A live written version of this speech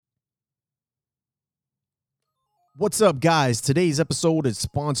What's up, guys? Today's episode is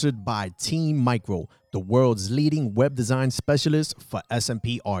sponsored by Team Micro, the world's leading web design specialist for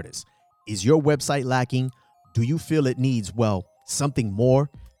SMP artists. Is your website lacking? Do you feel it needs, something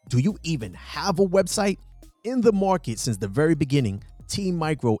more? Do you even have a website? In the market since the very beginning, Team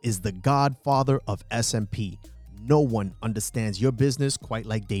Micro is the godfather of SMP. No one understands your business quite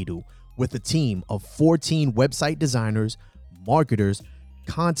like they do. With a team of 14 website designers, marketers,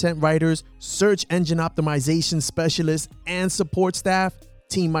 content writers, search engine optimization specialists, and support staff,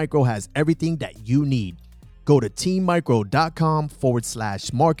 Team Micro has everything that you need. Go to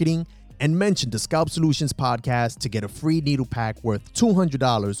teammicro.com/marketing and mention the Scalp Solutions podcast to get a free needle pack worth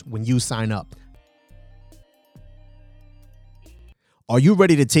 $200 when you sign up. Are you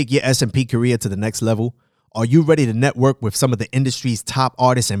ready to take your SMP career to the next level? Are you ready to network with some of the industry's top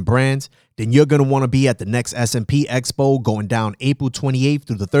artists and brands? Then you're going to want to be at the next SMP Expo going down April 28th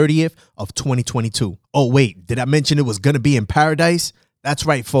through the 30th of 2022. Oh, wait, did I mention it was going to be in Paradise? That's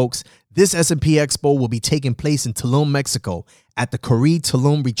right, folks. This SMP Expo will be taking place in Tulum, Mexico at the Caribe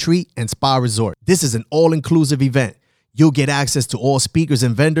Tulum Retreat and Spa Resort. This is an all-inclusive event. You'll get access to all speakers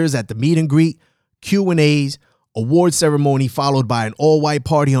and vendors at the meet and greet, Q&As, award ceremony followed by an all-white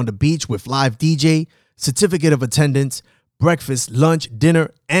party on the beach with live DJ, certificate of attendance, breakfast, lunch, dinner,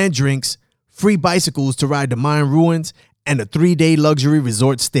 and drinks, free bicycles to ride the Mayan ruins, and a 3-day luxury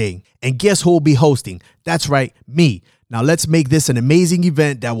resort stay. And guess who will be hosting? That's right, me. Now let's make this an amazing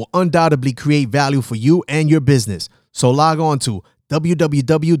event that will undoubtedly create value for you and your business. So log on to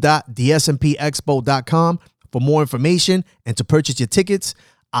www.thesmpexpo.com for more information and to purchase your tickets.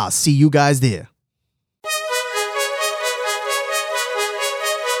 I'll see you guys there.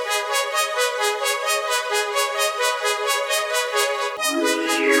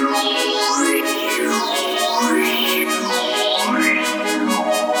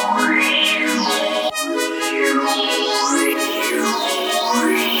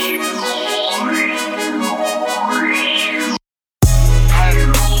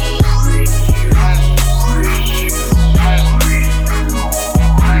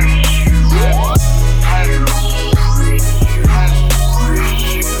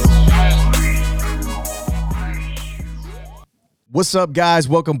 What's up, guys?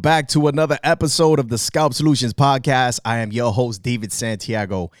 Welcome back to another episode of the Scalp Solutions podcast. I am your host, David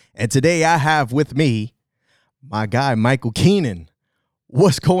Santiago, and today I have with me my guy, Michael Keenan.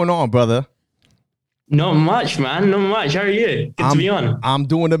 What's going on, brother? Not much, man. Not much. How are you? Good to be on. I'm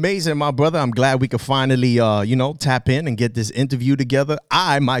doing amazing, my brother. I'm glad we could finally, tap in and get this interview together.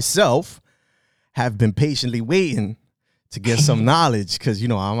 I, myself, have been patiently waiting to get some knowledge because, I'm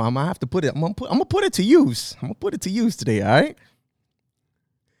gonna have to put it. I'm gonna put it to use. I'm gonna put it to use today. All right.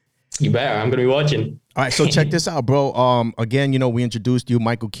 You better. I'm gonna be watching. All right, so check this out, bro. Again, we introduced you,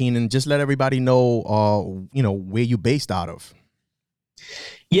 Michael Keenan. Just let everybody know, where you based out of.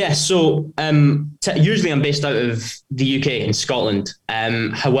 Yeah, so usually I'm based out of the UK in Scotland.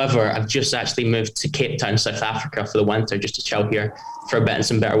 However, I've just actually moved to Cape Town, South Africa for the winter, just to chill here for a bit and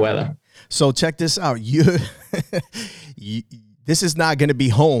some better weather. So check this out. This is not gonna be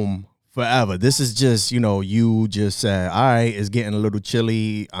home forever. This is just, you just said, all right, it's getting a little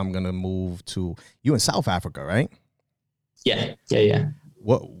chilly. I'm going to move to you in South Africa, right? Yeah.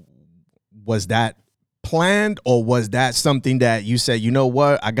 What was that planned, or was that something that you said, you know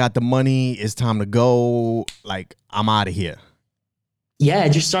what, I got the money, it's time to go, like, I'm out of here? Yeah, it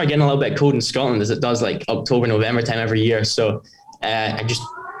just started getting a little bit cold in Scotland as it does like October, November time every year. So I just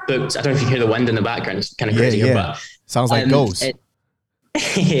booked, I don't know if you hear the wind in the background, it's kind of crazy here, but sounds like ghosts.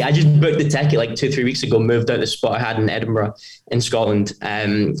 I just booked the ticket like 2-3 weeks ago, moved out the spot I had in Edinburgh in Scotland,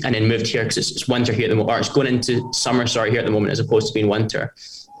 and then moved here because it's winter here at the moment, or it's going into summer, here at the moment, as opposed to being winter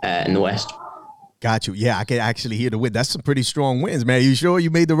in the West. Got you. Yeah, I can actually hear the wind. That's some pretty strong winds, man. You sure you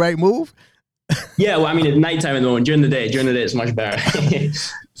made the right move? Yeah, well, I mean, at nighttime at the moment, during the day it's much better.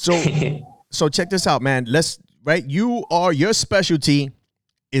 So check this out, man. Your specialty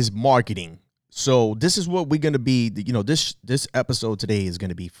is marketing. So this is what we're going to be, this episode today is going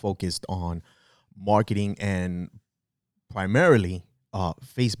to be focused on marketing and primarily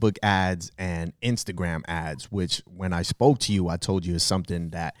Facebook ads and Instagram ads, which when I spoke to you, I told you is something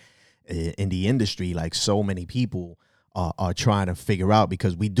that in the industry, like so many people are trying to figure out,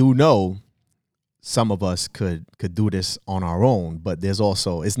 because we do know some of us could do this on our own, but there's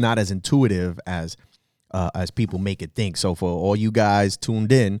also, it's not as intuitive as people make it think. So for all you guys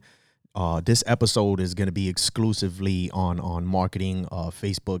tuned in, this episode is going to be exclusively on marketing,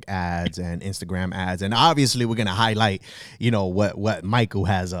 Facebook ads and Instagram ads. And obviously we're going to highlight, what Michael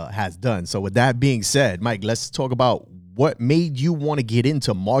has done. So with that being said, Mike, let's talk about what made you want to get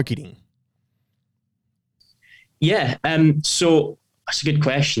into marketing. Yeah. So that's a good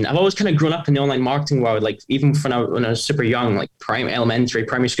question. I've always kind of grown up in the online marketing world, like even when I was super young, like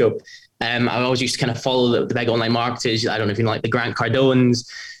primary school. I always used to kind of follow the big online marketers. I don't know if you know, like the Grant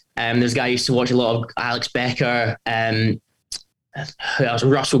Cardones. There's a guy I used to watch a lot of, Alex Becker. Who else?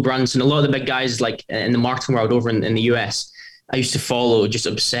 Russell Brunson. A lot of the big guys like in the marketing world over in the US. I used to follow, just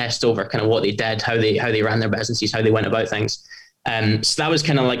obsessed over kind of what they did, how they ran their businesses, how they went about things. So that was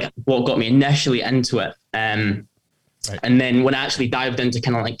kind of like what got me initially into it. Right. And then when I actually dived into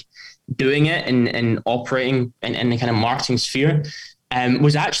kind of like doing it and operating in the kind of marketing sphere,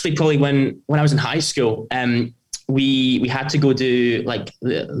 was actually probably when I was in high school. We had to go do like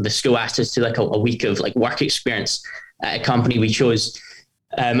the school asked us to like a week of like work experience at a company we chose.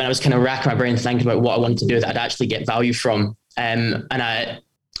 And I was kind of racking my brain thinking about what I wanted to do that I'd actually get value from. And I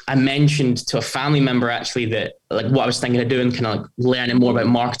mentioned to a family member actually that like what I was thinking of doing, kind of like learning more about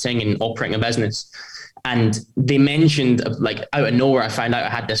marketing and operating a business. And they mentioned, like out of nowhere, I found out I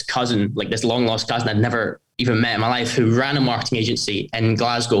had this cousin, like this long lost cousin I'd never even met in my life, who ran a marketing agency in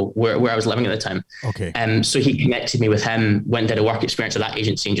Glasgow, where I was living at the time. Okay. So he connected me with him, went and did a work experience at that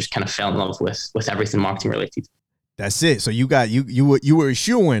agency, and just kind of fell in love with everything marketing related. That's it. So you were a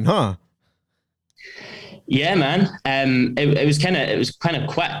shoo-in, huh? Yeah, man. It was kind of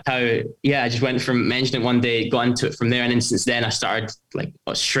quick how, I just went from mentioning it one day, got into it from there. And then since then I started like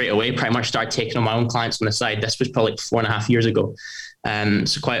straight away, pretty much started taking on my own clients on the side. This was probably like 4.5 years ago.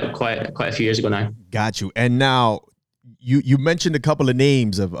 So quite a few years ago now. Got you. And now you mentioned a couple of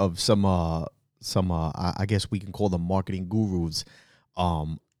names of some I guess we can call them marketing gurus.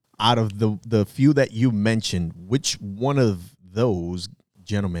 Out of the few that you mentioned, which one of those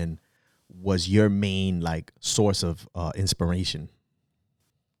gentlemen was your main like source of inspiration?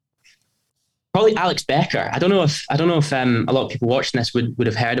 Probably Alex Becker. I don't know if a lot of people watching this would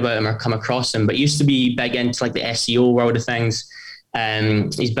have heard about him or come across him, but he used to be big into like the SEO world of things.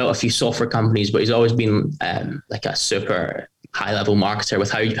 He's built a few software companies, but he's always been like a super high level marketer with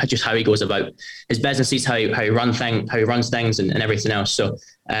how he goes about his businesses, how he runs things and everything else. So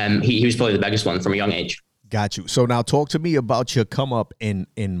he was probably the biggest one from a young age. Got you. So now talk to me about your come up in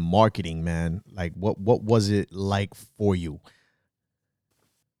marketing, man. Like what was it like for you?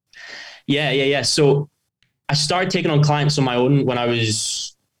 Yeah. So I started taking on clients on my own when I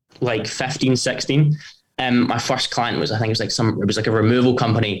was like 15, 16. My first client was, I think it was like a removal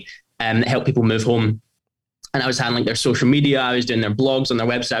company that helped people move home. And I was handling their social media. I was doing their blogs on their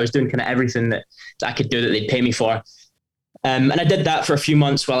website. I was doing kind of everything that I could do that they'd pay me for. And I did that for a few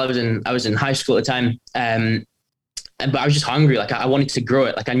months while I was in high school at the time. But I was just hungry. Like I wanted to grow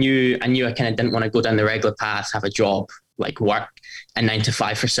it. Like I knew I kind of didn't want to go down the regular path, have a job, like work a 9 to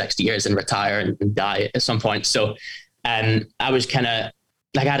 5 for 60 years and retire and die at some point. So I was kind of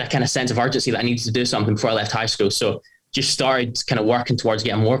like, I had a kind of sense of urgency that I needed to do something before I left high school. So just started kind of working towards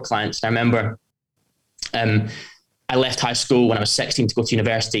getting more clients. And I remember I left high school when I was 16 to go to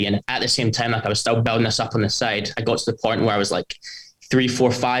university. And at the same time, like I was still building this up on the side. I got to the point where I was like 3,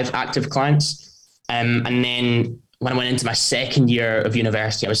 4, 5 active clients. And then when I went into my second year of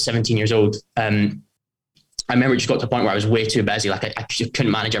university, I was 17 years old. I remember it just got to the point where I was way too busy. Like I just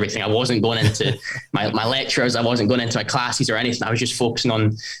couldn't manage everything. I wasn't going into my lectures. I wasn't going into my classes or anything. I was just focusing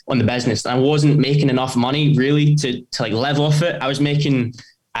on the business. And I wasn't making enough money really to like live off it. I was making,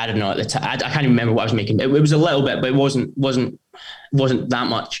 I don't know, at the time, I can't even remember what I was making. It was a little bit, but it wasn't that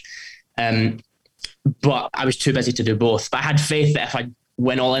much. But I was too busy to do both. But I had faith that if I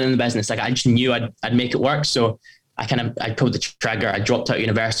went all in the business, like I just knew I'd make it work. So I pulled the trigger. I dropped out of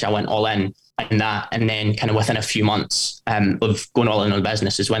university. I went all in that. And then kind of within a few months of going all in on the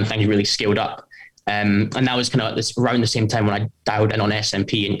business is when things really scaled up. And that was kind of this around the same time when I dialed in on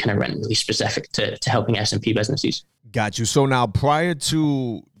SMP and kind of went really specific to helping SMP businesses. Got you. So now prior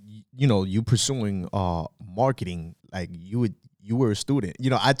to, you pursuing marketing, like you were a student,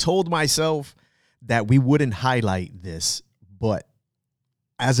 I told myself that we wouldn't highlight this, but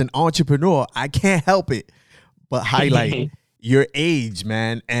as an entrepreneur, I can't help it but highlight your age,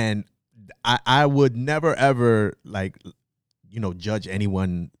 man. And I would never, ever judge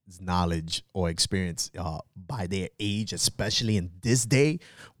anyone's knowledge or experience by their age, especially in this day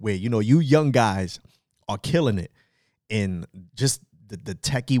where, you young guys are killing it in just the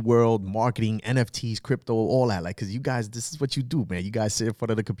techie world, marketing, NFTs, crypto, all that. Like, because you guys, this is what you do, man. You guys sit in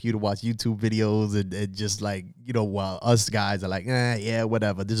front of the computer, watch YouTube videos and just like, while us guys are like, yeah,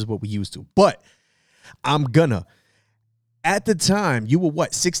 whatever. This is what we used to. But at the time, you were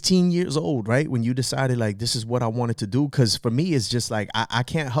 16 years old, right? When you decided like, this is what I wanted to do. Because for me, it's just like, I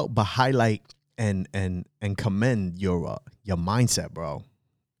can't help but highlight and commend your mindset, bro.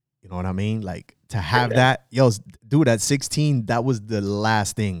 You know what I mean? Like to have that, yo, dude, at 16, that was the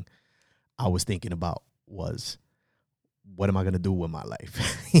last thing I was thinking about was what am I gonna do with my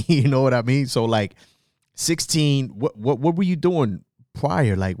life? You know what I mean? So like 16, what were you doing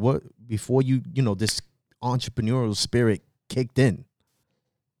prior? Like what before this entrepreneurial spirit kicked in?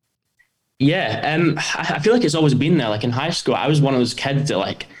 Yeah, I feel like it's always been there. Like in high school, I was one of those kids that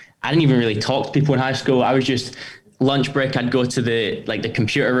like I didn't even really talk to people in high school. I was just lunch break. I'd go to the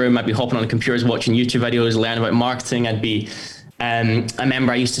computer room. I'd be hopping on the computers, watching YouTube videos, learning about marketing. I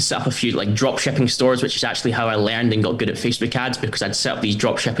remember I used to set up a few like drop shipping stores, which is actually how I learned and got good at Facebook ads because I'd set up these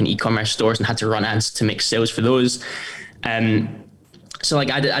drop shipping e-commerce stores and had to run ads to make sales for those. Um, so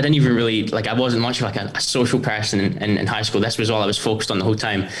like I didn't even really like I wasn't much like a social person in high school. This was all I was focused on the whole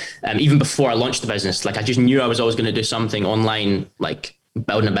time. Even before I launched the business, like I just knew I was always going to do something online, like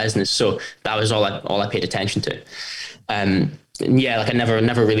building a business. So that was all I paid attention to. Yeah, like I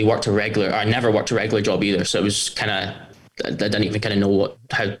never really worked a regular, or I never worked a regular job either. So it was kind of I didn't even kind of know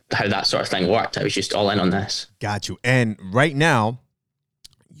how that sort of thing worked. I was just all in on this. Got you. And right now,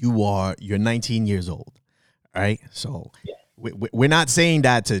 you're 19 years old, right? So we're not saying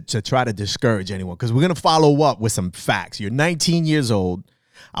that to try to discourage anyone because we're gonna follow up with some facts. You're 19 years old.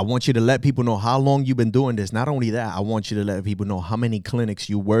 I want you to let people know how long you've been doing this. Not only that, I want you to let people know how many clinics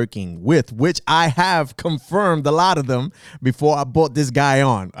you're working with, which I have confirmed a lot of them before I brought this guy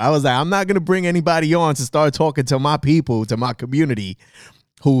on. I was like, I'm not going to bring anybody on to start talking to my people, to my community,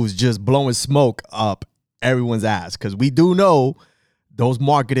 who's just blowing smoke up everyone's ass. Because we do know those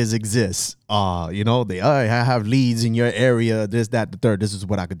marketers exist. I have leads in your area, this, that, the third. This is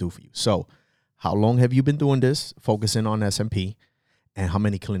what I could do for you. So how long have you been doing this, focusing on SMP? And how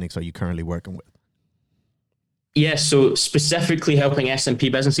many clinics are you currently working with? Yeah, so specifically helping SMP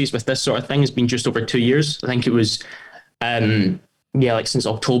businesses with this sort of thing has been just over 2 years. I think it was, like since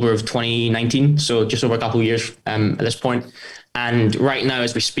October of 2019. So just over a couple of years at this point. And right now,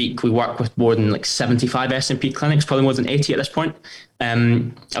 as we speak, we work with more than like 75 SMP clinics, probably more than 80 at this point,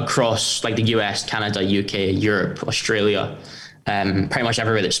 across like the US, Canada, UK, Europe, Australia, pretty much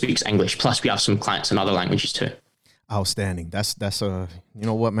everywhere that speaks English. Plus, we have some clients in other languages too. Outstanding. That's you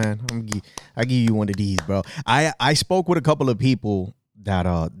know what, man? I give you one of these, bro. I spoke with a couple of people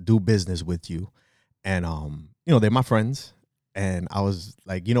that do business with you, and they're my friends, and I was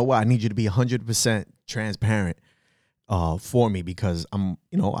like, you know what? I need you to be 100% transparent for me because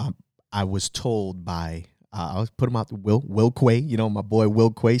I was told by I was put him out to Will Quay, my boy Will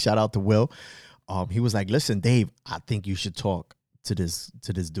Quay. Shout out to Will. He was like, listen, Dave, I think you should talk to this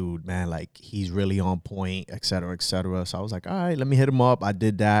dude, man. Like he's really on point, et cetera, et cetera. So I was like, all right, let me hit him up. I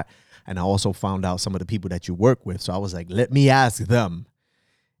did that. And I also found out some of the people that you work with. So I was like, let me ask them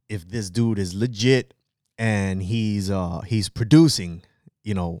if this dude is legit and he's producing,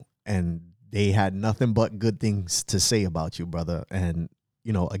 and they had nothing but good things to say about you, brother. And,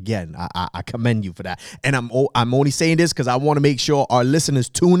 again, I commend you for that. And I'm only saying this because I want to make sure our listeners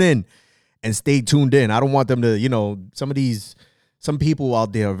tune in and stay tuned in. I don't want them to, some people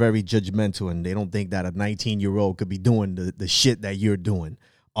out there are very judgmental and they don't think that a 19-year-old could be doing the shit that you're doing.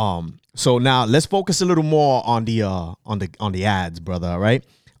 So now let's focus a little more on the ads, brother. All right.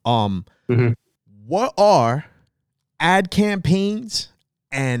 What are ad campaigns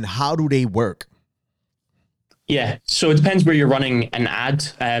and how do they work? Yeah, so it depends where you're running an ad,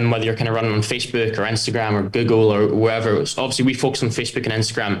 whether you're kind of running on Facebook or Instagram or Google or wherever. So obviously, we focus on Facebook and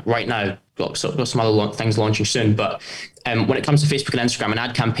Instagram right now. Got some other things launching soon, but when it comes to Facebook and Instagram, an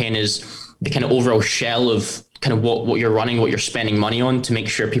ad campaign is the kind of overall shell of kind of what you're running, what you're spending money on to make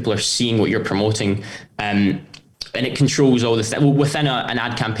sure people are seeing what you're promoting. And it controls all this. Within an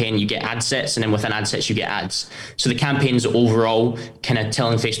ad campaign, you get ad sets, and then within ad sets, you get ads. So the campaign's overall kind of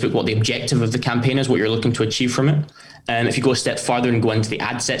telling Facebook what the objective of the campaign is, what you're looking to achieve from it. If you go a step further and go into the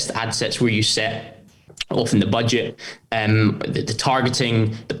ad sets where you set often the budget, the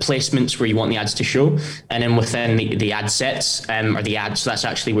targeting, the placements where you want the ads to show. And then within the ad sets or the ads, so that's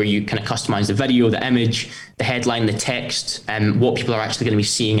actually where you kind of customize the video, the image, the headline, the text, and what people are actually going to be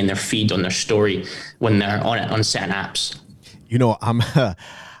seeing in their feed, on their story when they're on it on certain apps.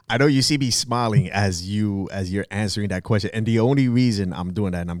 I know you see me smiling as you're answering that question. And the only reason I'm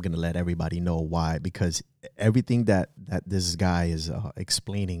doing that, and I'm going to let everybody know why, because everything that this guy is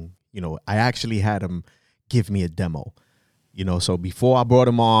explaining, I actually had him give me a demo, so before I brought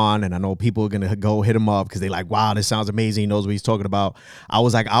him on, and I know people are going to go hit him up because they're like, wow, this sounds amazing. He knows what he's talking about. I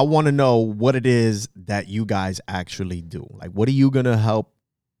was like, I want to know what it is that you guys actually do. Like, what are you going to help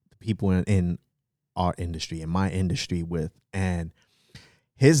the people in our industry, in my industry with? And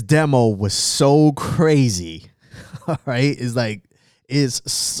his demo was so crazy. All right. It's like, is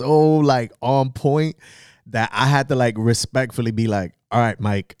so like on point that I had to like respectfully be like, all right,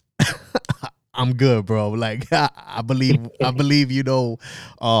 Mike, I'm good, bro. Like I believe you know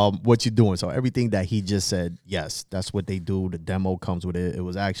what you're doing. So everything that he just said, yes, that's what they do. The demo comes with it. It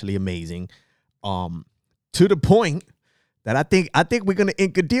was actually amazing. To the point that I think we're gonna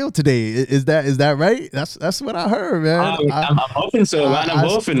ink a deal today. Is that right? That's what I heard, man. I'm hoping so, man. I'm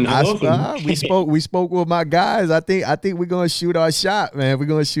hoping. We spoke with my guys. I think we're gonna shoot our shot, man. We're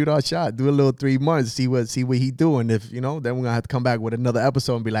gonna shoot our shot. Do a little 3 months, see what he doing. If you know, then we're gonna have to come back with another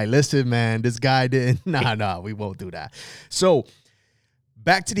episode and be like, listen, man, this guy didn't. Nah, we won't do that. So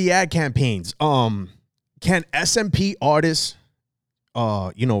back to the ad campaigns. Can SMP artists,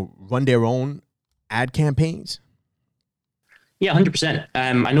 run their own ad campaigns? Yeah, 100%.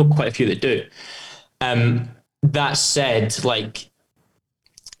 I know quite a few that do. That said, like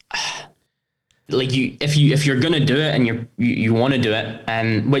if you're gonna do it and you want to do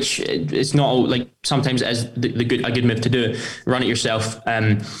it, which it's not like sometimes as a good move to do, run it yourself.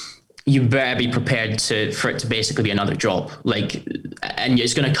 You better be prepared for it to basically be another job. Like, and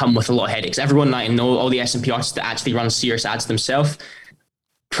it's going to come with a lot of headaches. Everyone that I know, all the SMP artists that actually run serious ads themselves,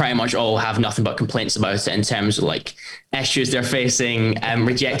 pretty much all have nothing but complaints about it in terms of like issues they're facing,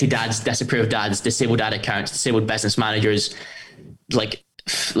 rejected ads, disapproved ads, disabled ad accounts, disabled business managers, like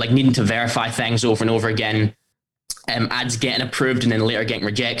needing to verify things over and over again, ads getting approved and then later getting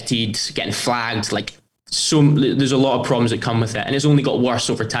rejected, getting flagged. Like, so there's a lot of problems that come with it, and it's only got worse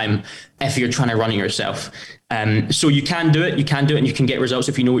over time if you're trying to run it yourself. So you can do it, and you can get results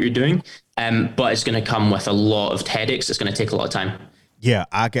if you know what you're doing, but it's going to come with a lot of headaches. It's going to take a lot of time. Yeah,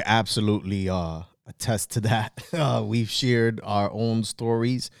 I could absolutely attest to that. We've shared our own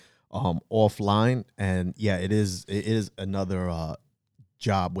stories offline, and yeah, it is another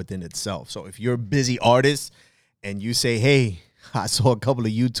job within itself. So if you're a busy artist and you say, hey, I saw a couple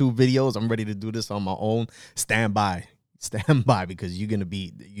of YouTube videos, I'm ready to do this on my own, stand by because you're going to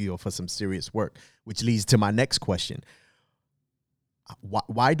be for some serious work, which leads to my next question.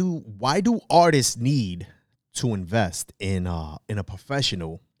 Why do artists need to invest in a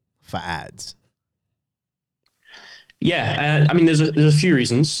professional for ads? Yeah, I mean, there's a few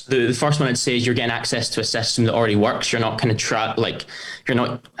reasons. The first one I'd say is you're getting access to a system that already works. You're not kind of you're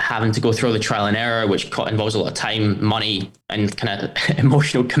not having to go through all the trial and error, which involves a lot of time, money, and kind of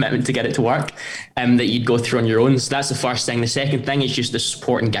emotional commitment to get it to work, that you'd go through on your own. So that's the first thing. The second thing is just the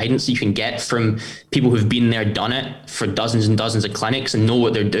support and guidance you can get from people who've been there, done it for dozens and dozens of clinics and know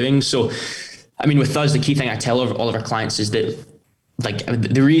what they're doing. So, I mean, with us, the key thing I tell all of our clients is that, like,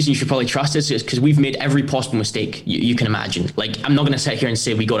 the reason you should probably trust us is because we've made every possible mistake you can imagine. Like, I'm not going to sit here and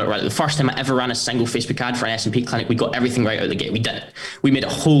say we got it right. The first time I ever ran a single Facebook ad for an SMP clinic, we got everything right out of the gate. We did it. We made a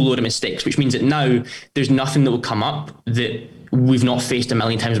whole load of mistakes, which means that now there's nothing that will come up that we've not faced a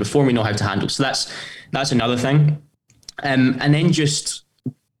million times before and we know how to handle. So that's another thing. And then just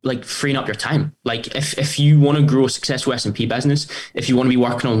like freeing up your time. Like, if you want to grow a successful SMP business, if you want to be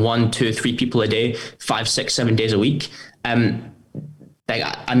working on 1, 2, 3 people a day, 5, 6, 7 days a week, I'm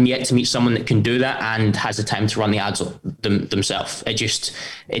yet to meet someone that can do that and has the time to run the ads themselves.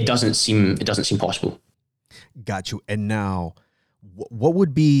 It doesn't seem possible. Got you. And now, what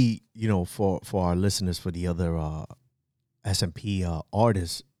would be, for our listeners, for the other SMP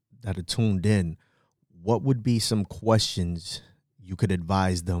artists that are tuned in, what would be some questions you could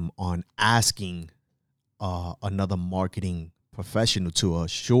advise them on asking another marketing professional to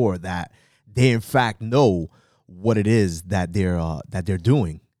assure that they in fact know what it is that they're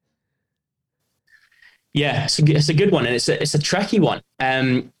doing? Yeah, it's a good one, and it's a tricky one.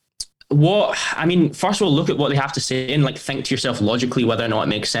 First of all, look at what they have to say and think to yourself logically whether or not it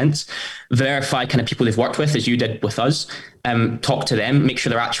makes sense. Verify kind of people they've worked with, as you did with us. Talk to them, make sure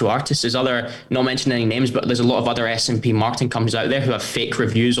they're actual artists. Not mentioning any names, but there's a lot of other SMP marketing companies out there who have fake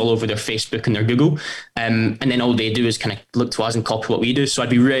reviews all over their Facebook and their Google. And then all they do is kind of look to us and copy what we do. So I'd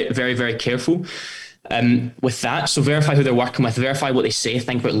be very, very careful with that. So verify who they're working with, verify what they say,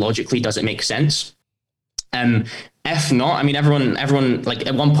 think about logically, does it make sense? If not, everyone, like,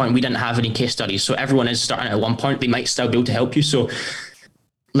 at one point we didn't have any case studies, so everyone is starting at one point. They might still be able to help you. So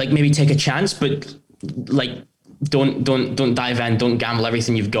maybe take a chance, but don't dive in, don't gamble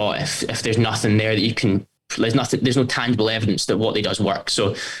everything you've got if there's nothing there that you can, there's no tangible evidence that what they does work.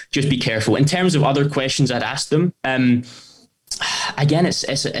 So just be careful. In terms of other questions I'd ask them, again,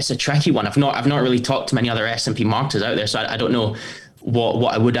 it's a tricky one. I've not really talked to many other SMP marketers out there, so I don't know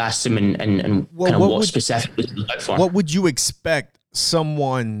what I would ask them and what specifically to look out for. What would you expect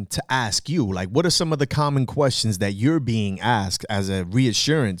someone to ask you? Like, what are some of the common questions that you're being asked as a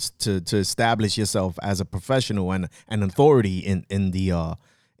reassurance to establish yourself as a professional and an authority in the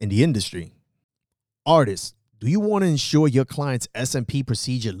industry? Artists, do you want to ensure your client's SMP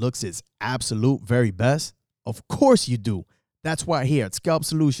procedure looks its absolute very best? Of course you do. That's why here at Scalp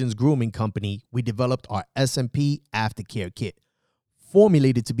Solutions Grooming Company, we developed our SMP Aftercare Kit.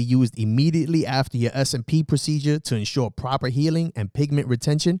 Formulated to be used immediately after your SMP procedure to ensure proper healing and pigment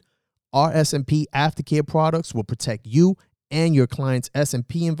retention, our SMP Aftercare products will protect you and your client's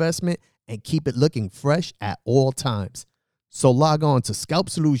SMP investment and keep it looking fresh at all times. So log on to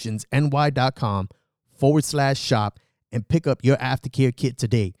scalpsolutionsny.com/shop and pick up your Aftercare Kit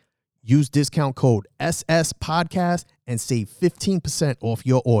today. Use discount code SSPodcast and save 15% off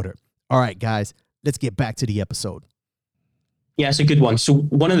your order. All right, guys, let's get back to the episode. Yeah, it's a good one. So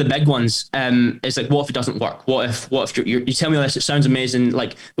one of the big ones is like, what if it doesn't work? What if you tell me this, it sounds amazing,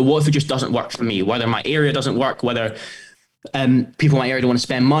 like, but what if it just doesn't work for me? Whether my area doesn't work, whether people in my area don't want to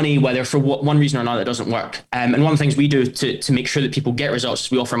spend money, whether for one reason or another it doesn't work. And one of the things we do to make sure that people get results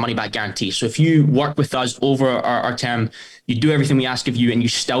is we offer a money back guarantee. So if you work with us over our term, you do everything we ask of you and you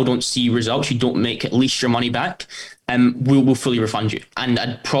still don't see results, you don't make at least your money back, we'll fully refund you. And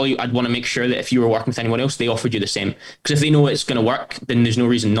I'd want to make sure that if you were working with anyone else, they offered you the same. Because if they know it's going to work, then there's no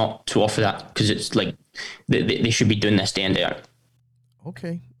reason not to offer that, because it's like they should be doing this day in, day out.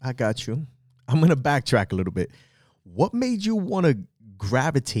 Okay, I got you. I'm going to backtrack a little bit. What made you want to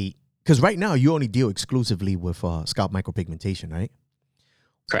gravitate? Because right now you only deal exclusively with scalp micropigmentation, right?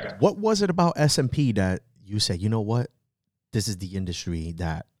 Correct. What was it about SMP that you said, you know what, this is the industry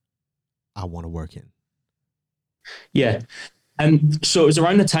that I want to work in? Yeah. So it was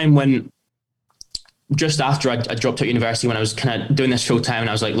around the time when, just after I dropped out of university, when I was kind of doing this full time, and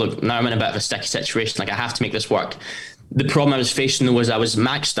I was like, look, now I'm in a bit of a sticky situation. Like, I have to make this work. The problem I was facing, though, was I was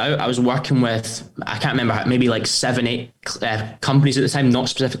maxed out. I was working with, I can't remember, maybe like 7-8 companies at the time, not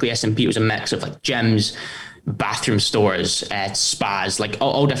specifically SMP. It was a mix of like gyms, bathroom stores, spas, like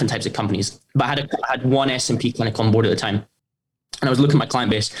all different types of companies. But I had one SMP clinic on board at the time. And I was looking at my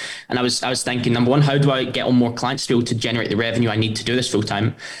client base, and I was thinking, number one, how do I get on more clients to be able to generate the revenue I need to do this full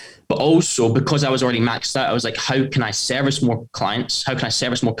time? But also, because I was already maxed out, I was like, how can I service more clients? How can I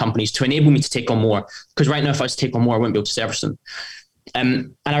service more companies to enable me to take on more? Because right now, if I was to take on more, I wouldn't be able to service them.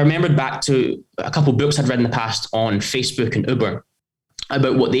 And I remembered back to a couple of books I'd read in the past on Facebook and Uber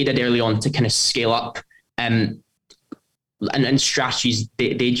about what they did early on to kind of scale up and strategies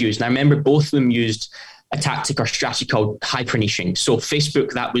they'd used. And I remember both of them used a tactic or strategy called hyper niching. So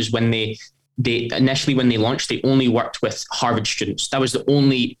Facebook, that was when they initially, when they launched, they only worked with Harvard students. That was the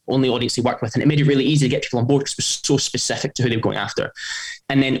only audience they worked with. And it made it really easy to get people on board because it was so specific to who they were going after.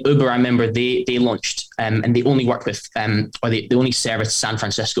 And then Uber, I remember they launched and they only worked with, or they only serviced San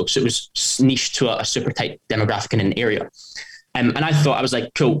Francisco. So it was niche to a super tight demographic in an area. And I thought, I was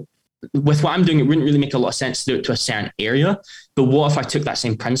like, cool. With what I'm doing, it wouldn't really make a lot of sense to do it to a certain area. But what if I took that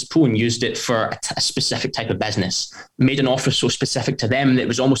same principle and used it for a specific type of business, made an offer so specific to them that it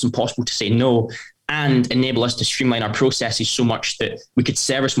was almost impossible to say no, and enable us to streamline our processes so much that we could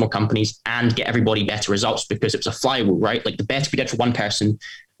service more companies and get everybody better results, because it was a flywheel, right? Like, the better we did for one person,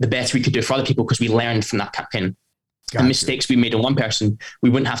 the better we could do for other people, because we learned from that campaign. The mistakes we made on one person, we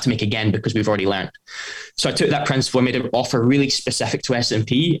wouldn't have to make again because we've already learned. So I took that principle and made an offer really specific to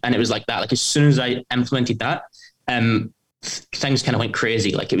SMP. And it was like that. Like, as soon as I implemented that, things kind of went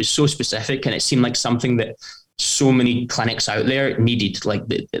crazy. Like, it was so specific, and it seemed like something that so many clinics out there needed. Like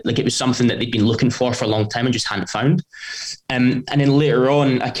it was something that they'd been looking for a long time and just hadn't found. And then later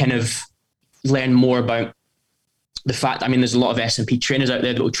on, I kind of learned more about the fact, I mean, there's a lot of SMP trainers out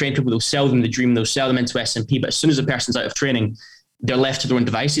there that will train people, they'll sell them the dream, they'll sell them into SMP. But as soon as a person's out of training, they're left to their own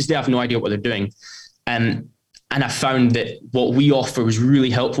devices. They have no idea what they're doing. And I found that what we offer was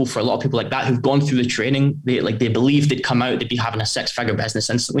really helpful for a lot of people like that who've gone through the training. They believed they'd come out, they'd be having a 6-figure business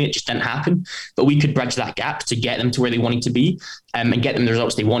instantly. It just didn't happen. But we could bridge that gap to get them to where they wanted to be, and get them the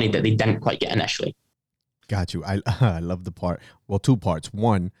results they wanted that they didn't quite get initially. Got you. I love the part. Well, 2 parts.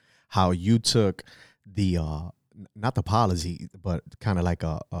 One, how you took the not the policy, but kind of like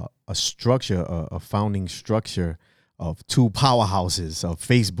a structure, a founding structure of 2 powerhouses of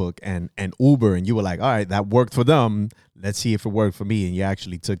Facebook and Uber. And you were like, all right, that worked for them. Let's see if it worked for me. And you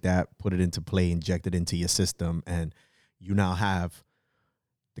actually took that, put it into play, injected into your system. And you now have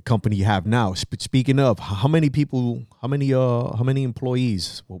the company you have now. Speaking of, how many people, how many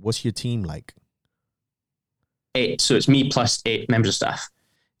employees, what's your team like? 8. So it's me plus 8 members of staff.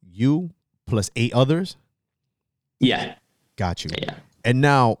 You plus 8 others? Yeah. Got you. Yeah. And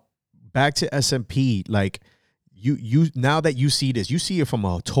now back to SMP, like, you now that you see this, you see it from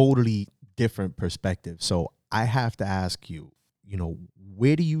a totally different perspective. So I have to ask you,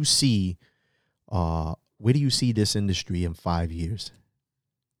 where do you see this industry in 5 years?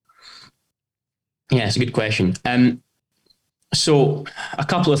 Yeah, it's a good question. So a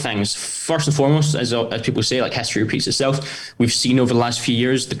couple of things. First and foremost, as people say, like history repeats itself. We've seen over the last few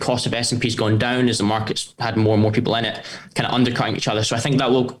years, the cost of S&P's gone down as the market's had more and more people in it, kind of undercutting each other. So I think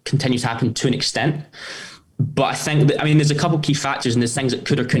that will continue to happen to an extent. But I think that, there's a couple of key factors and there's things that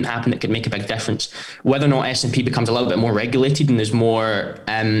could or couldn't happen that could make a big difference. Whether or not S&P becomes a little bit more regulated and there's more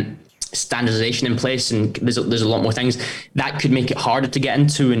standardization in place and there's a lot more things that could make it harder to get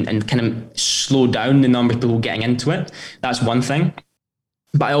into and kind of slow down the number of people getting into it. That's one thing.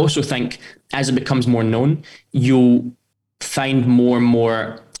 But I also think as it becomes more known, you'll find more and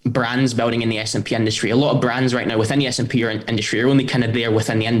more brands building in the S&P industry. A lot of brands right now within the S&P industry are only kind of there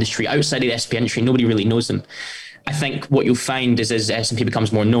within the industry. Outside of the S&P industry, nobody really knows them. I think what you'll find is as S&P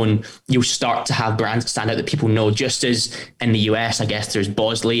becomes more known, you'll start to have brands that stand out that people know. Just as in the US, I guess there's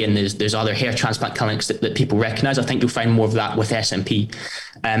Bosley and there's other hair transplant clinics that people recognize. I think you'll find more of that with S&P,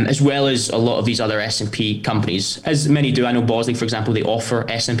 as well as a lot of these other S&P companies, as many do. I know Bosley, for example, they offer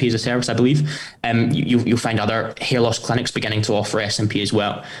S&P as a service, I believe. You'll find other hair loss clinics beginning to offer S&P as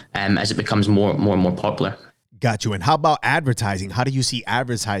well, as it becomes more and more popular. Got you. And how about advertising? How do you see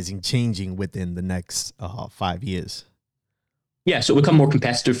advertising changing within the next 5 years? Yeah, so it become more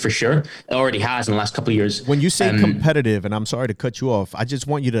competitive for sure. It already has in the last couple of years. When you say competitive, and I'm sorry to cut you off, I just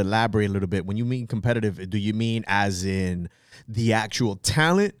want you to elaborate a little bit. When you mean competitive, do you mean as in the actual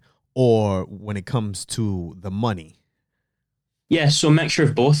talent or when it comes to the money? Yeah, so a mixture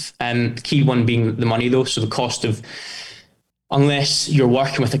of both. The key one being the money though. So the cost of, unless you're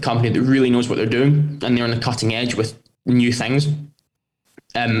working with a company that really knows what they're doing and they're on the cutting edge with new things,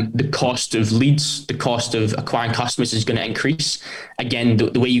 the cost of leads, the cost of acquiring customers is going to increase. Again,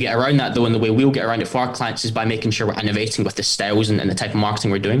 the way you get around that though, and the way we'll get around it for our clients is by making sure we're innovating with the styles and the type of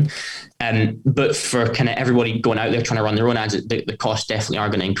marketing we're doing. But for kind of everybody going out there trying to run their own ads, the costs definitely are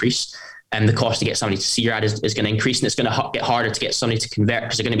going to increase. And the cost to get somebody to see your ad is going to increase, and it's going to get harder to get somebody to convert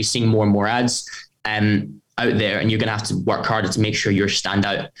because they're going to be seeing more and more ads out there, and you're going to have to work harder to make sure you stand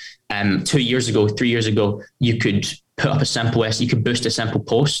out. 2 years ago, 3 years ago, you could put up you could boost a simple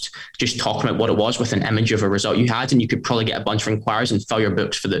post just talking about what it was with an image of a result you had, and you could probably get a bunch of inquiries and fill your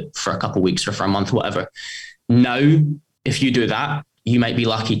books for a couple of weeks or for a month, whatever. Now, if you do that, you might be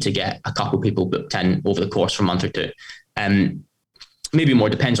lucky to get a couple of people booked in over the course of a month or two. Maybe more,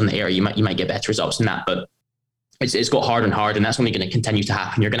 depends on the area. You might get better results than that, but it's got harder and harder, and that's only going to continue to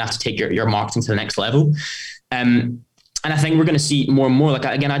happen. You're going to have to take your marketing to the next level. And I think we're going to see more and more. Like,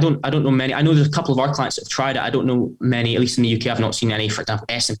 again, I don't know many. I know there's a couple of our clients that have tried it. I don't know many, at least in the UK. I've not seen any, for example,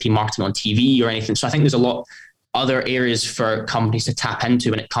 S&P marketing on TV or anything. So I think there's a lot other areas for companies to tap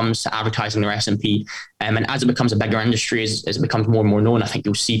into when it comes to advertising their S&P. And as it becomes a bigger industry, as it becomes more and more known, I think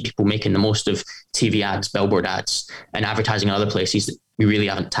you'll see people making the most of TV ads, billboard ads, and advertising in other places that we really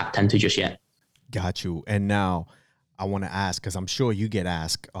haven't tapped into just yet. Got you. And now I want to ask, because I'm sure you get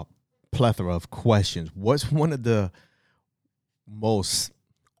asked a plethora of questions. What's one of the most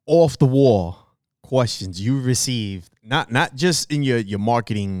off the wall questions you received, not just in your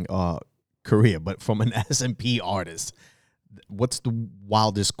marketing career, but from an S&P artist? What's the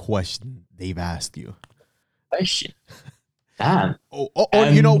wildest question they've asked you? Question. Damn.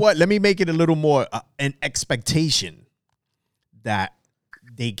 You know what? Let me make it a little more an expectation that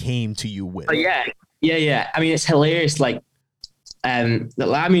they came to you with. Oh, yeah. I mean, it's hilarious. Like, I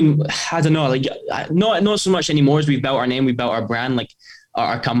mean, I don't know, like not so much anymore as we've built our name, we built our brand, like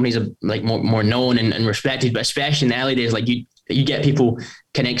our companies are like more known and respected, but especially in the early days, like you get people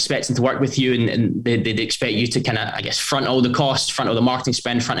kind of expecting to work with you and they'd expect you to kind of, I guess, front all the costs, front all the marketing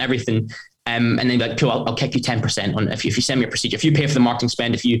spend, front everything. And then like, cool, I'll kick you 10% on if you send me a procedure, if you pay for the marketing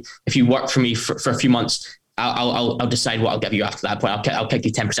spend, if you work for me for a few months, I'll decide what I'll give you after that point. I'll kick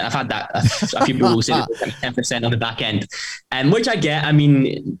you 10%. I've had that a few people will say 10% on the back end, which I get. I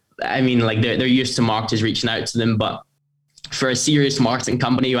mean, like they're used to marketers reaching out to them, but for a serious marketing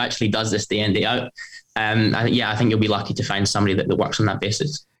company who actually does this day in, day out, I think you'll be lucky to find somebody that works on that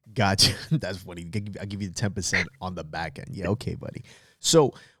basis. Gotcha. That's funny. I'll give you the 10% on the back end. Yeah, okay, buddy.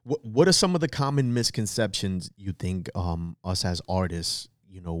 So, what are some of the common misconceptions you think us as artists,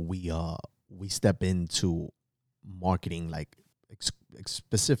 we step into marketing, like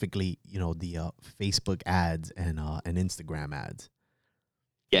specifically, the Facebook ads and Instagram ads?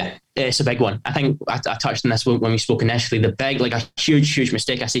 Yeah, it's a big one. I think I touched on this when we spoke initially. The big, like a huge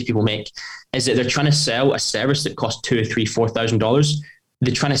mistake I see people make is that they're trying to sell a service that costs $2,000, $3,000, $4,000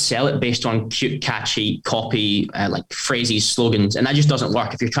 they're trying to sell it based on cute, catchy copy, like phrases, slogans, and that just doesn't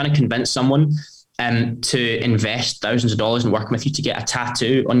work. If you're trying to convince someone to invest thousands of dollars and work with you to get a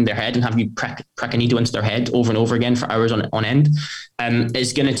tattoo on their head and have you prick a needle into their head over and over again for hours on end,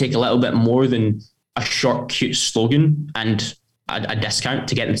 it's going to take a little bit more than a short, cute slogan and a discount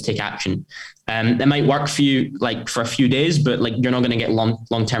to get them to take action. It might work for you like for a few days, but like you're not going to get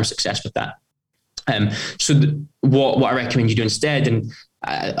long-term success with that. What I recommend you do instead, and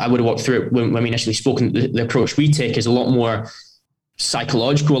I would have walked through it when we initially spoke, and the approach we take is a lot more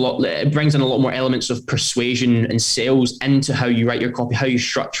psychological. It brings in a lot more elements of persuasion and sales into how you write your copy, how you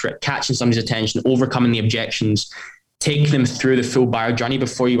structure it, catching somebody's attention, overcoming the objections, take them through the full buyer journey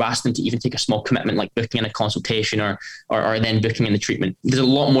before you ask them to even take a small commitment like booking in a consultation or then booking in the treatment. There's a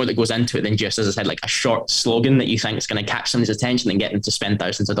lot more that goes into it than just, as I said, like a short slogan that you think is going to catch somebody's attention and get them to spend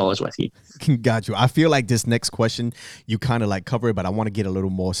thousands of dollars with you. Got you. I feel like this next question you kind of like cover it, but I want to get a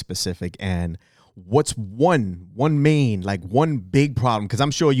little more specific. And what's one big problem? Because I'm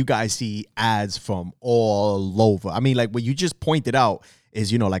sure you guys see ads from all over. I mean, like what you just pointed out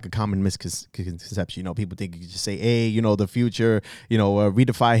is, like a common misconception. People think you just say, hey, the future,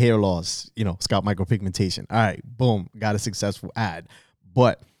 redefine hair loss, scalp micropigmentation. All right, boom, got a successful ad.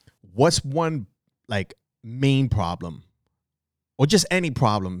 But what's one like main problem or just any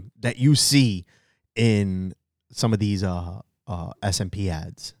problem that you see in some of these SMP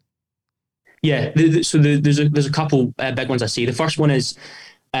ads? Yeah, so there's a couple big ones I see. The first one is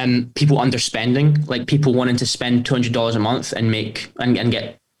people underspending, like people wanting to spend $200 a month and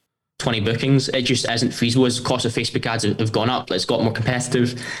get 20 bookings. It just isn't feasible as the cost of Facebook ads have gone up. It's got more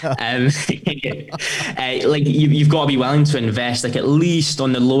competitive. Like you've got to be willing to invest like at least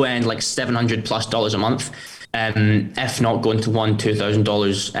on the low end, like $700+ a month. If not going to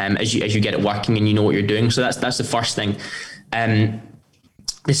 $1,000-$2,000 as you get it working and you know what you're doing. So that's the first thing.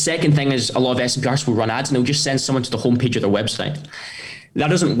 The second thing is a lot of SMPRs will run ads and they'll just send someone to the homepage of their website. That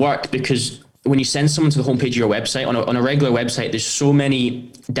doesn't work because when you send someone to the homepage of your website, on a regular website, there's so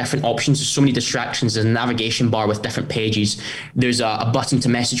many different options, there's so many distractions, there's a navigation bar with different pages, there's a button to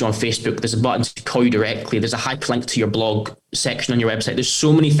message on Facebook, there's a button to call you directly, there's a hyperlink to your blog section on your website. There's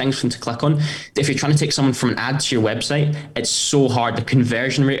so many things for them to click on. If you're trying to take someone from an ad to your website, it's so hard. The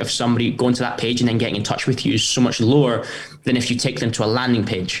conversion rate of somebody going to that page and then getting in touch with you is so much lower than if you take them to a landing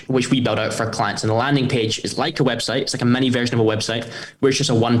page, which we build out for our clients. And the landing page is like a website. It's like a mini version of a website where it's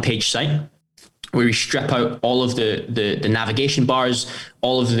just a one-page site, where we strip out all of the navigation bars,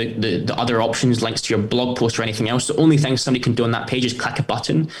 all of the other options, links to your blog post or anything else. The only thing somebody can do on that page is click a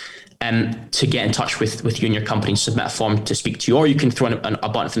button to get in touch with you and your company and submit a form to speak to you, or you can throw in a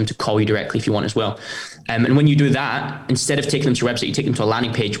button for them to call you directly if you want as well. And when you do that, instead of taking them to your website, you take them to a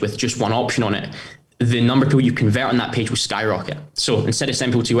landing page with just one option on it. The number of people you convert on that page will skyrocket. So instead of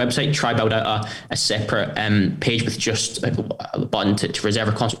sending people to your website, try build out a separate page with just a button to reserve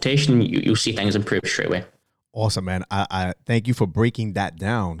a consultation. You'll see things improve straight away. Awesome, man. I thank you for breaking that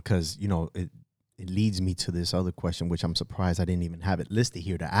down because, it leads me to this other question, which I'm surprised I didn't even have it listed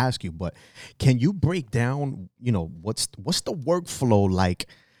here to ask you. But can you break down, what's the workflow like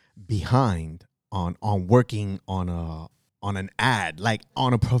behind on working on an ad, like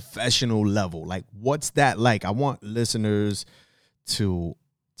on a professional level? Like, what's that like? I want listeners to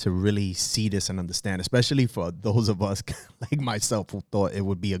really see this and understand, especially for those of us like myself who thought it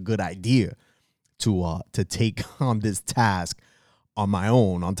would be a good idea to take on this task on my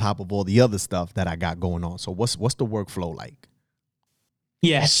own on top of all the other stuff that I got going on. So what's the workflow like?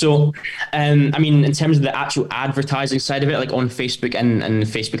 Yeah, so in terms of the actual advertising side of it, like on Facebook and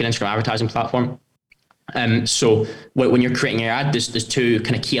Facebook and Instagram advertising platform, so when you're creating your ad, there's two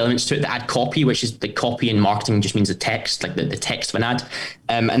kind of key elements to it. The ad copy, which is the copy in marketing, just means the text, like the text of an ad,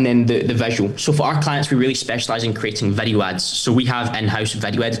 and then the visual. So for our clients, we really specialize in creating video ads. So we have in-house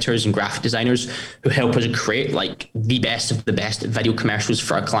video editors and graphic designers who help us create like the best of the best video commercials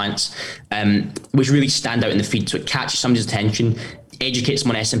for our clients, which really stand out in the feed. So it catches somebody's attention, educates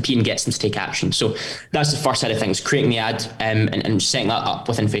them on SMP and gets them to take action. So that's the first side of things, creating the ad and setting that up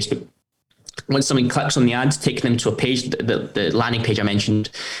within Facebook. Once someone clicks on the ad, taking them to a page, the landing page I mentioned,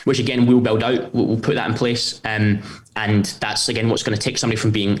 which again we'll build out, we'll put that in place, and that's again what's going to take somebody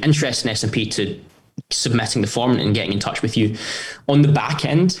from being interested in SMP to submitting the form and getting in touch with you. On the back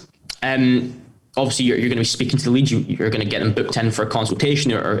end, obviously you're going to be speaking to the leads, you're going to get them booked in for a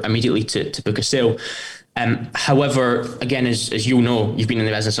consultation or immediately to book a sale. However, again, as you'll know, you've been in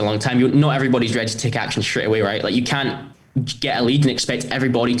the business a long time, not everybody's ready to take action straight away, right? Like you can't get a lead and expect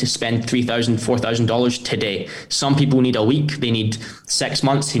everybody to spend $3,000, $4,000 today. Some people need a week, they need 6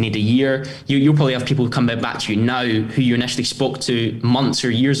 months, they need a year. You'll probably have people come back to you now who you initially spoke to months or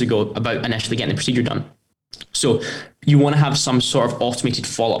years ago about initially getting the procedure done. So you want to have some sort of automated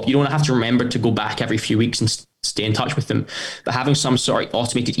follow-up. You don't have to remember to go back every few weeks and stay in touch with them, but having some sort of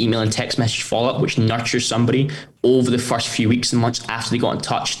automated email and text message follow-up, which nurtures somebody over the first few weeks and months after they got in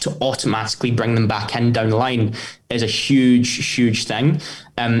touch to automatically bring them back in down the line, is a huge thing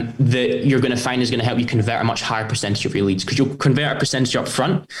that you're going to find is going to help you convert a much higher percentage of your leads, because you'll convert a percentage up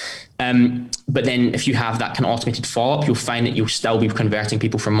front. But then if you have that kind of automated follow-up, you'll find that you'll still be converting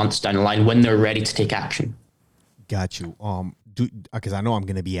people for months down the line when they're ready to take action. Got you. Because I know I'm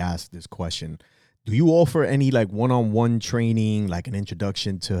going to be asked this question. Do you offer any like one-on-one training, like an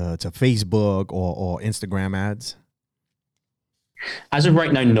introduction to Facebook or Instagram ads? As of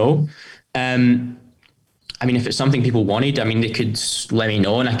right now, no. I mean, if it's something people wanted, I mean, they could let me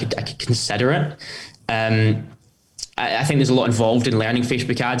know and I could consider it. I think there's a lot involved in learning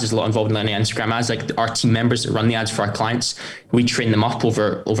Facebook ads. There's a lot involved in learning Instagram ads. Like our team members that run the ads for our clients, we train them up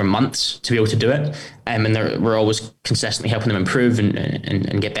over months to be able to do it. And we're always consistently helping them improve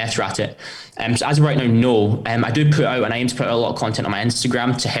and get better at it. So as of right now, no. I do put out, and I aim to put out a lot of content on my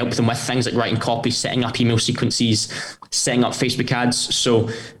Instagram to help them with things like writing copy, setting up email sequences, setting up Facebook ads. So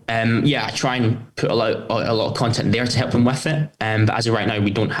I try and put a lot of content there to help them with it. But as of right now,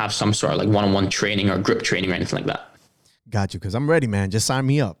 we don't have some sort of like one-on-one training or group training or anything like that. Got you, because I'm ready, man. Just sign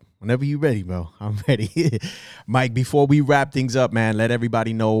me up. Whenever you're ready, bro. I'm ready. Mike, before we wrap things up, man, let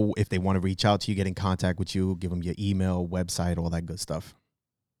everybody know if they want to reach out to you, get in contact with you, give them your email, website, all that good stuff.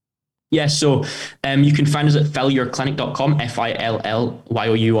 Yeah, so you can find us at fillyourclinic.com,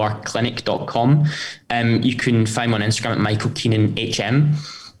 FILLYOUR clinic.com. You can find me on Instagram at Michael Keenan HM.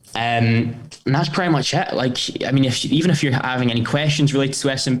 And that's pretty much it. Like, I mean, even if you're having any questions related to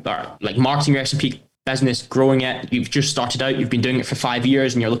SMP or like marketing your SMP business, growing it, you've just started out, you've been doing it for 5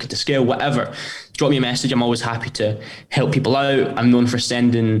 years and you're looking to scale, whatever, drop me a message. I'm always happy to help people out. I'm known for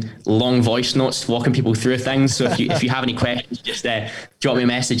sending long voice notes, walking people through things. So if you have any questions, just drop me a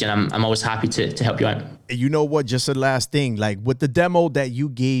message and I'm always happy to help you out. You know what? Just a last thing, like with the demo that you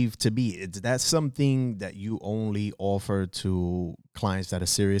gave to me, is that something that you only offer to clients that are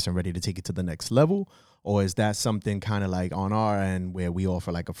serious and ready to take it to the next level? Or is that something kind of like on our end where we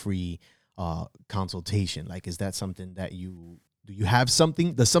offer like a free consultation? Like, is that something that do you have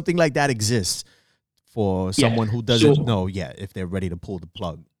something, does something like that exist for someone who doesn't know yet if they're ready to pull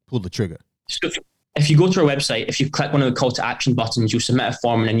the trigger? So if you go to our website, if you click one of the call to action buttons, you'll submit a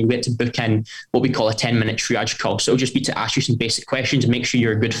form and then you get to book in what we call a 10-minute triage call. So it'll just be to ask you some basic questions and make sure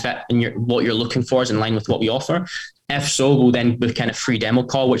you're a good fit and what you're looking for is in line with what we offer. If so, we'll then book in a free demo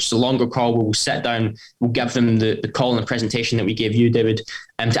call, which is a longer call where we'll sit down, we'll give them the call and the presentation that we gave you, David,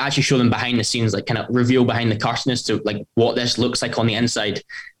 to actually show them behind the scenes, like kind of reveal behind the curtain as to like what this looks like on the inside,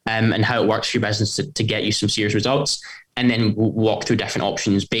 and how it works for your business to get you some serious results. And then we'll walk through different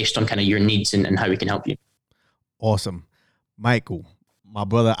options based on kind of your needs and how we can help you. Awesome. Michael, my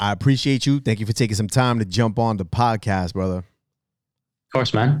brother, I appreciate you. Thank you for taking some time to jump on the podcast, brother. Of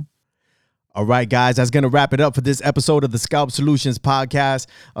course, man. All right, guys, that's going to wrap it up for this episode of the Scalp Solutions podcast.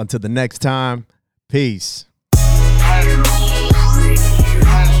 Until the next time, peace.